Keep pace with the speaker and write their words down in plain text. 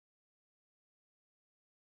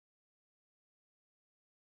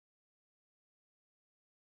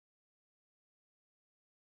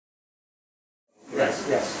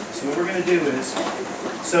So what we're going to do is,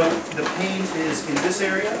 so the pain is in this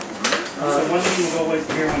area. So one lead will go right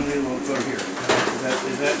here, one lead will go here.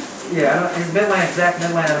 Is that? Yeah, his midline, exact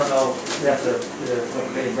midline, I don't know. That's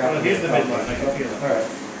Well, here's the midline. I can feel it. All right.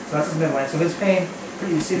 So that's his midline. So his pain,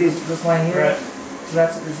 you see this line here? Right. So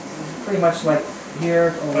that's pretty much like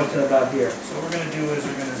here over to about here. So what we're going to do is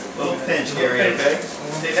we're going to... Little pinch, Gary, okay?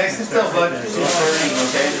 Stay nice and still, bud. Keep burning,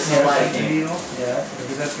 okay? This is a light game. Yeah,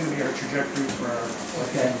 because that's going to be our trajectory for our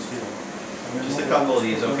steel. Just a couple of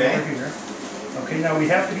these, okay? Okay, now we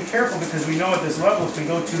have to be careful because we know at this level, if we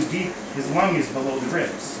go too deep, his lung is below the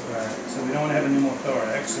ribs. Right. So we don't want to have a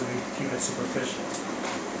pneumothorax, so we keep it superficial.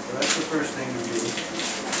 So that's the first thing we do.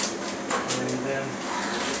 And then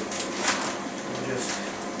we'll just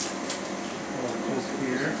pull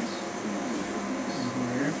here.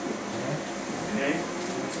 Okay,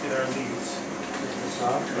 let's get our leads.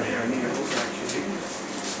 Our needles, actually.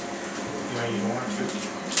 You want to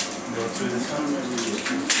go through this one?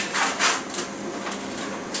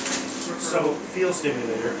 So, field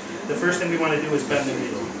stimulator. The first thing we want to do is bend the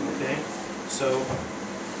needle. Okay? So,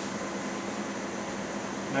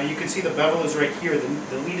 now you can see the bevel is right here.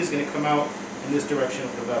 The lead is going to come out in this direction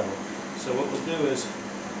of the bevel. So what we'll do is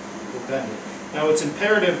we'll bend it. Now it's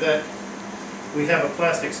imperative that we have a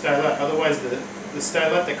plastic stylet, otherwise the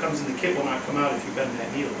stylet that comes in the kit will not come out if you bend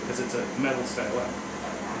that needle because it's a metal stylet.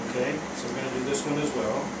 Okay, so we're going to do this one as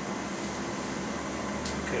well.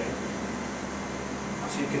 Okay.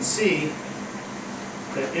 So you can see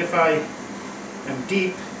that if I am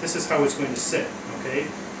deep, this is how it's going to sit. Okay.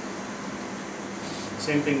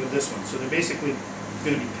 Same thing with this one. So they're basically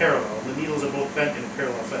going to be parallel. The needles are both bent in a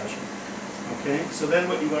parallel fashion. Okay. So then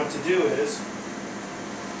what you want to do is,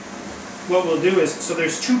 what we'll do is, so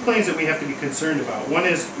there's two planes that we have to be concerned about. One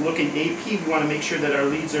is looking AP, we want to make sure that our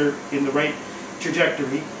leads are in the right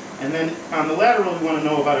trajectory. And then on the lateral, we want to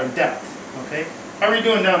know about our depth. Okay? How are you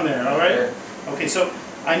doing down there? All right? Okay, so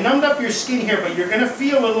I numbed up your skin here, but you're going to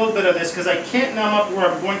feel a little bit of this because I can't numb up where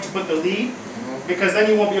I'm going to put the lead because then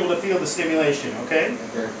you won't be able to feel the stimulation. Okay?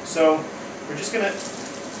 So we're just going to...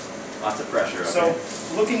 Lots of pressure. So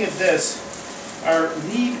looking at this, our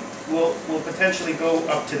lead will potentially go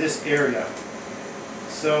up to this area.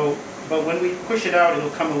 So, but when we push it out,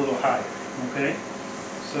 it'll come a little higher. Okay?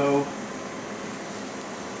 So...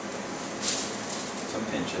 Some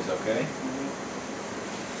pinches, okay?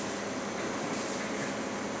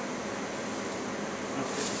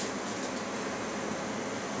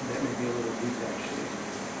 That may be a little deep, actually.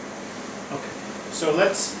 Okay, so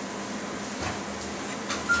let's...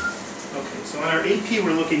 Okay, so on our AP,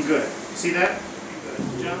 we're looking good. See that?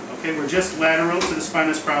 Good, John? Okay, we're just lateral to the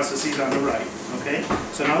spinous processes on the right. Okay,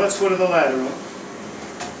 so now let's go to the lateral.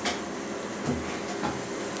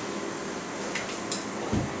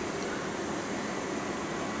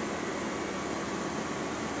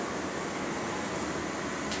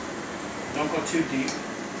 Don't go too deep,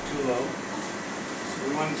 too low. So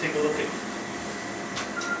we want to take a look at...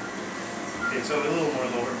 Okay, so a little more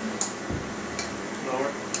lower.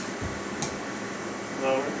 Lower.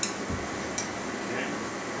 Lower. Okay.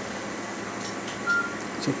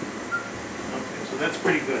 It's okay. Okay, so that's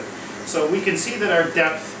pretty good. So we can see that our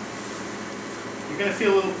depth, you're going to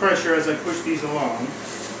feel a little pressure as I push these along.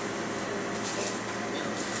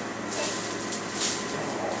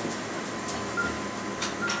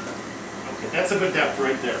 That's a good depth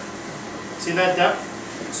right there. See that depth?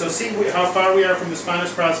 So see how far we are from the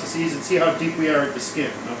spinous processes and see how deep we are at the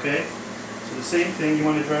skin, okay? So the same thing, you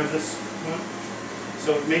want to drive this one.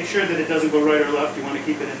 So make sure that it doesn't go right or left. You want to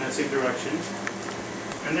keep it in that same direction.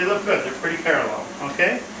 And they look good. They're pretty parallel,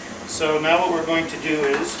 okay? So now what we're going to do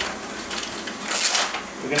is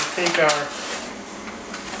we're going to take our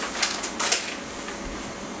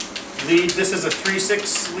lead. This is a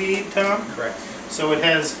 3/6 lead, Tom? Correct. So it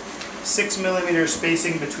has 6 millimeter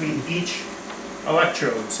spacing between each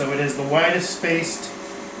electrode. So it is the widest spaced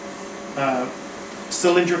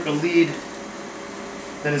cylindrical lead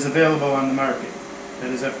that is available on the market, that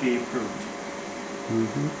is FDA approved.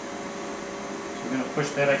 So we're going to push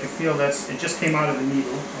that. I can feel it just came out of the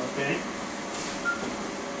needle. Okay.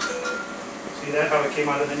 See that, how it came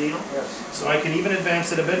out of the needle? Yes. So I can even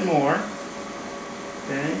advance it a bit more.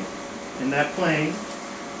 Okay, in that plane.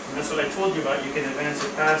 And that's what I told you about. You can advance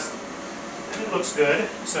it past. And it looks good.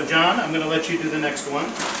 So John, I'm going to let you do the next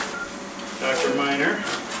one. Dr. Miner.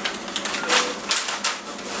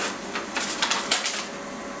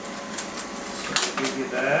 So I'll give you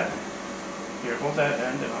that. Here, hold that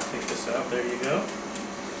end and I'll take this out. There you go.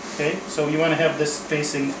 Okay, so you want to have this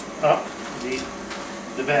facing up,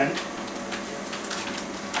 the bend.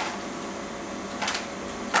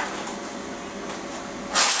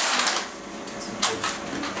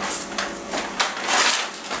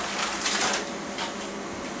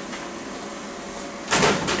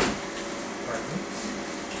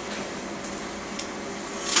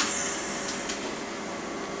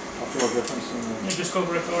 difference in the... You just go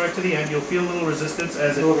right to the end. You'll feel a little resistance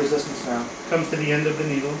as it Little resistance now. comes to the end of the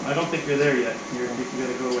needle. I don't think you're there yet. You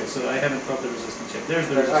gotta go away. So I haven't felt the resistance yet. There's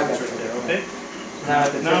the resistance right there, okay?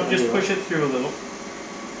 Now just push it through a little.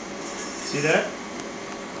 See that?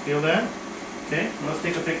 Feel that? Okay, let's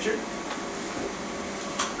take a picture.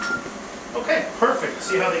 Okay, perfect.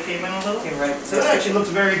 See how they came in a little? Came right. So that actually looks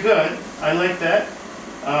very good. I like that.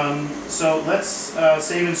 So let's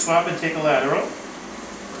save and swap and take a lateral.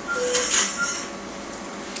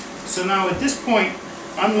 So now at this point,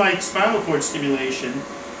 unlike spinal cord stimulation,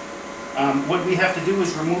 what we have to do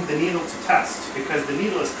is remove the needle to test, because the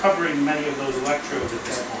needle is covering many of those electrodes at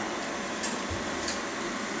this point.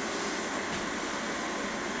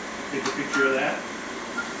 Take a picture of that.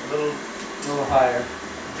 A little higher.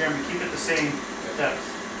 Jeremy, keep it the same depth.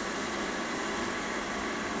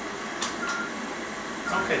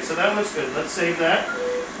 Okay, so that looks good. Let's save that.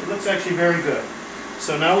 It looks actually very good.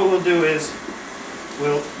 So now what we'll do is,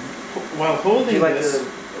 while holding this... to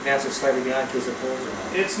advance it slightly behind in case it pulls or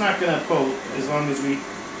not? It's not going to pull as long as we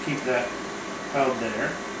keep that held there.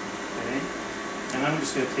 Okay? And I'm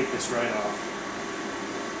just going to take this right off.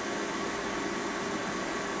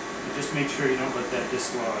 And just make sure you don't let that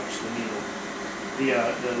dislodge the needle,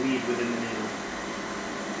 the lead within the needle.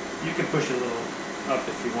 You can push a little up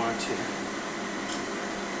if you want to.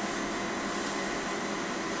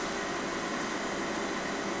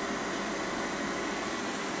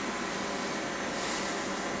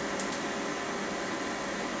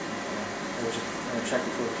 Check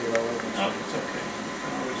before the tail over. Oh, it's okay. You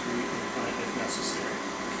can always re-implant if necessary.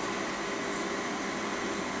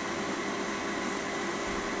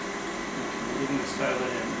 Okay, we're going to style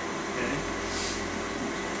it in. Okay.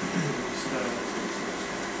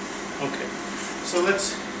 Okay. So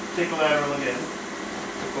let's take a lateral again.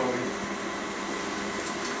 Okay,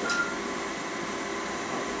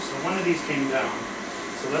 so one of these came down.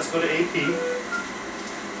 So let's go to AP.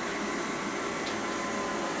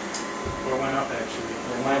 Or went up actually.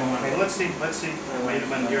 Well, let's see. It might have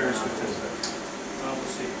been yours because well, we'll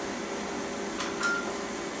see.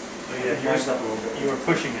 Oh yeah, yours up a little bit. You were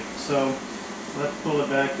pushing it. So let's pull it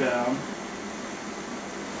back down.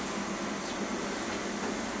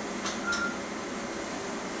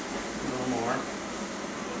 A little more.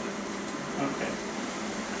 Okay.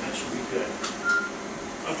 That should be good.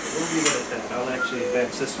 Okay, we'll leave it at that. I'll actually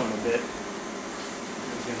advance this one a bit.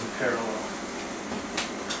 It's going to be parallel.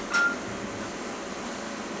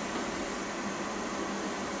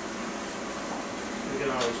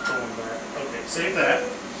 Always pull them back. Okay, save that.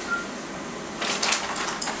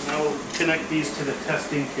 Now we'll connect these to the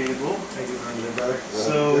testing cable.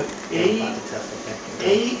 So A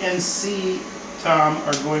and C, Tom,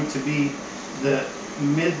 are going to be the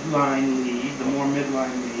midline lead, the more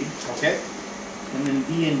midline lead. Okay. And then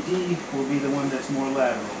B and D will be the one that's more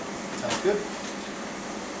lateral. Sounds good.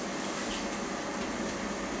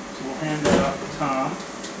 So we'll hand that off to Tom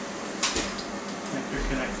after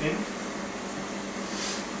connecting.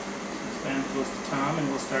 Band close to Tom, and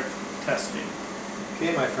we'll start testing.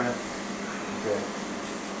 Okay, my friend. Okay.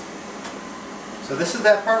 So this is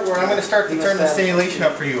that part where I'm going to start to turn the stimulation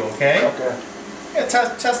up for you, okay? Okay. Yeah,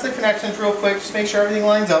 test the connections real quick, just make sure everything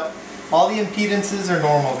lines up. All the impedances are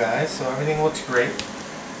normal, guys, so everything looks great.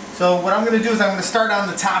 So what I'm going to do is I'm going to start on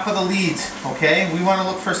the top of the leads, okay? We want to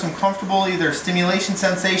look for some comfortable either stimulation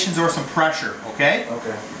sensations or some pressure, okay?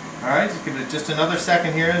 Okay. Alright, just give it just another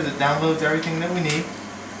second here as it downloads everything that we need.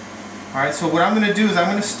 Alright, so what I'm going to do is I'm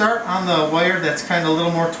going to start on the wire that's kind of a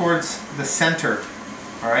little more towards the center.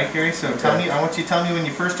 Alright, Gary, so tell me, I want you to tell me when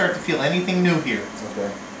you first start to feel anything new here.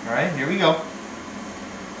 Okay. Alright, here we go.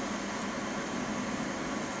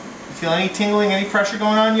 You feel any tingling, any pressure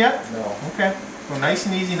going on yet? No. Okay. Go nice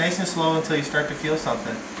and easy, nice and slow until you start to feel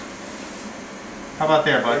something. How about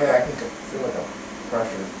there, bud? Yeah, I can feel like a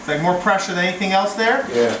pressure. It's like more pressure than anything else there?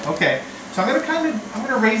 Yeah. Okay. So I'm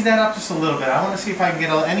gonna raise that up just a little bit. I want to see if I can get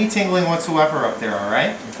any tingling whatsoever up there,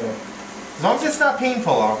 alright? Okay. As long as it's not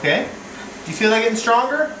painful, okay? Do you feel like getting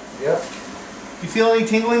stronger? Yep. You feel any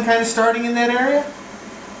tingling kind of starting in that area?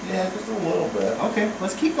 Yeah, just a little bit. Okay,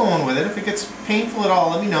 let's keep going with it. If it gets painful at all,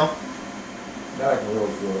 let me know. Now I can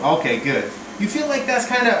really feel it. Okay, good. You feel like that's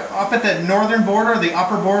kind of up at the northern border, the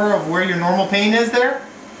upper border of where your normal pain is there?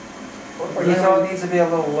 Or you know it needs to be a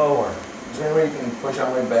little lower. Is there any way you can push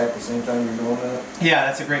on way back at the same time you're doing that? Yeah,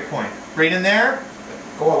 that's a great point. Right in there?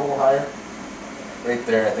 Go a little higher. Right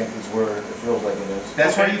there, I think is where it feels like it is.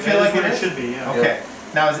 That's where you feel like it should be, yeah. Okay.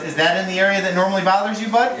 Now, is that in the area that normally bothers you,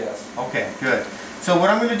 bud? Yes. Okay, good. So what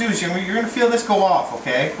I'm going to do is you're going to feel this go off,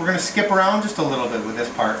 okay? We're going to skip around just a little bit with this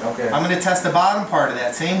part. Okay. I'm going to test the bottom part of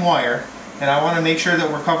that same wire, and I want to make sure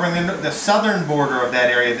that we're covering the southern border of that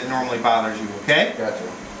area that normally bothers you, okay? Gotcha.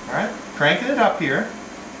 Alright, cranking it up here.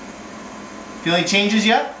 Feel any changes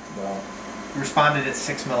yet? No. You responded at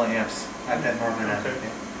 6 milliamps at that northern end. Okay. Okay.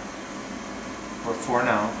 We're 4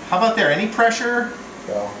 now. How about there? Any pressure?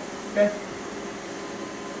 No. Okay.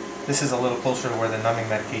 This is a little closer to where the numbing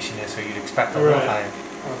medication is, so you'd expect a little Right. high.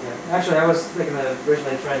 Okay. Actually, I was thinking of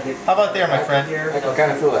originally trying to get. How about there, my friend? Here, I can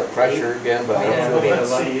kind of feel that pressure again, but I Yeah, don't feel okay. that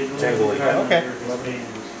Let's see. tingling. Okay.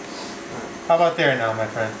 How about there now, my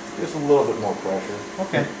friend? Just a little bit more pressure.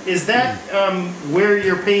 Okay. Is that where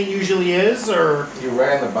your pain usually is, or? You're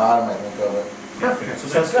right on the bottom, I think, of it. Perfect. So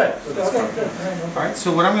Sounds that's good. good. So that's Okay, good. good. Alright,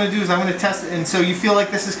 so what I'm going to do is I'm going to test it, and so you feel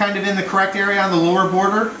like this is kind of in the correct area on the lower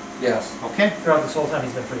border? Yes. Okay. Throughout this whole time,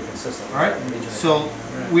 he's been pretty consistent. Alright, so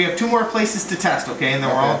we have 2 more places to test, okay, and then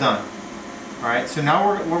we're all Okay. done. Alright, so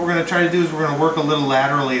now what we're going to try to do is we're going to work a little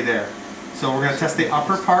laterally there. So we're going to test the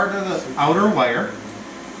upper part of the outer wire.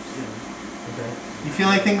 Okay. You feel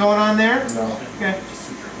anything going on there? No. Okay.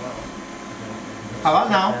 How about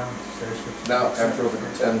now? No, I feel the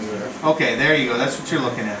tens there. Okay, there you go. That's what you're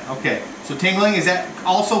looking at. Okay. So tingling, is that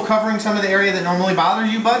also covering some of the area that normally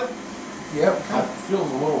bothers you, bud? Yep, it feels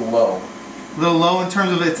a little low. A little low in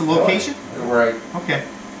terms of its location? Right. Okay.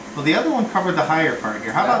 Well, the other one covered the higher part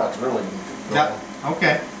here. How Now about it's really that?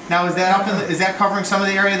 Okay. Now, is that up in the, is that covering some of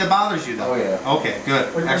the area that bothers you, though? Oh, yeah. Okay,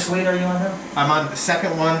 good. Which Excellent. lead are you on now? I'm on the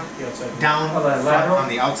second one, The outside. down Oh, the front lateral? on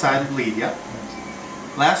the outside lead. Yep.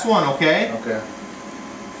 Last one, okay? Okay.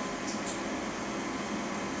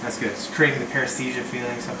 That's good. It's creating the paresthesia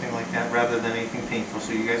feeling, something like that, rather than anything painful.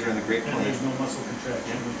 So you guys are in the great And plane. there's no muscle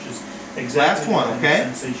contraction, which is Last exactly one, the kind of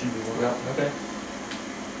okay? sensation we want. Yeah. Okay.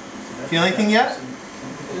 So that's- Feel anything yet?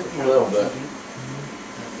 Just a little bit.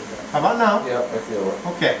 How about now? Yep, I feel it.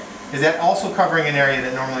 Okay. Is that also covering an area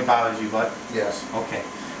that normally bothers you, bud? Yes. Okay.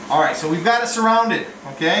 Alright, so we've got it surrounded,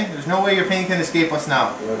 okay? There's no way your pain can escape us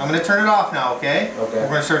now. Good. I'm going to turn it off now, okay? Okay. We're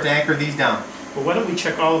going to start to anchor these down. But why don't we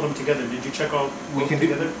check all of them together? Did you check all We both can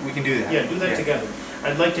together? do that. Yeah, do that together.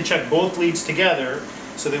 I'd like to check both leads together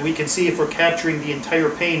so that we can see if we're capturing the entire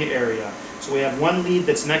pain area. So we have one lead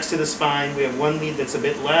that's next to the spine, we have one lead that's a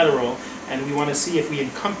bit lateral, and we want to see if we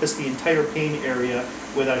encompass the entire pain area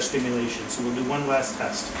with our stimulation. So we'll do one last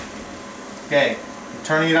test. Okay. I'm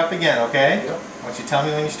turning it up again, okay? Yep. I want you to tell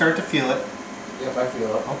me when you start to feel it. Yep, I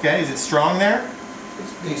feel it. Okay, is it strong there?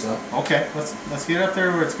 It's decent. Okay, let's get it up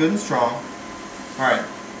there where it's good and strong. Alright.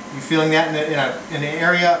 You feeling that in an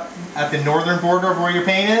area at the northern border of where your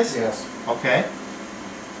pain is? Yes. Okay.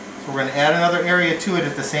 So we're going to add another area to it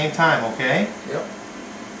at the same time, okay? Yep.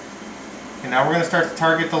 And now we're going to start to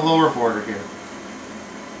target the lower border here.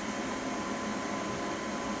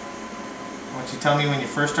 I want you to tell me when you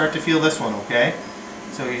first start to feel this one, okay?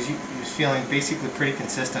 So he's feeling basically pretty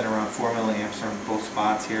consistent around 4 milliamps on both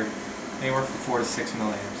spots here. Anywhere from 4 to 6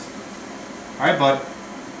 milliamps. Alright, bud.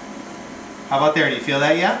 How about there? Do you feel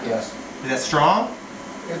that yet? Yes. Is that strong?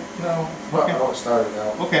 No. Well, Okay. how it started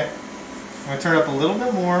out. Okay. I'm going to turn it up a little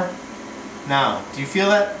bit more. Now, do you feel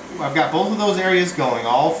that? I've got both of those areas going,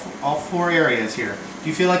 all 4 areas here. Do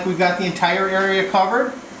you feel like we've got the entire area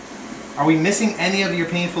covered? Are we missing any of your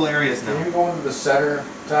painful areas Can now? you go into the center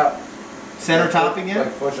top? Center top again?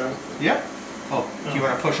 Like push on. Yep. Oh, do you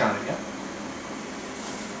want to push on it? Yeah.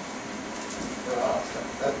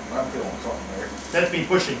 I'm feeling something there. That's me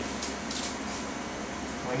pushing.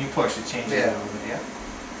 When you push, it changes Yeah. a little bit. Yeah.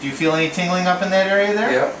 Do you feel any tingling up in that area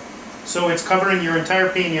there? Yep. So it's covering your entire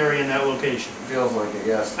pain area in that location. Feels like it,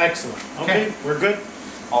 yes. Excellent. Okay, we're good.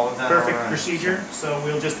 All of that. Perfect around. procedure. So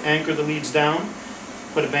we'll just anchor the leads down,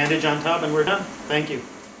 put a bandage on top, and we're done. Thank you.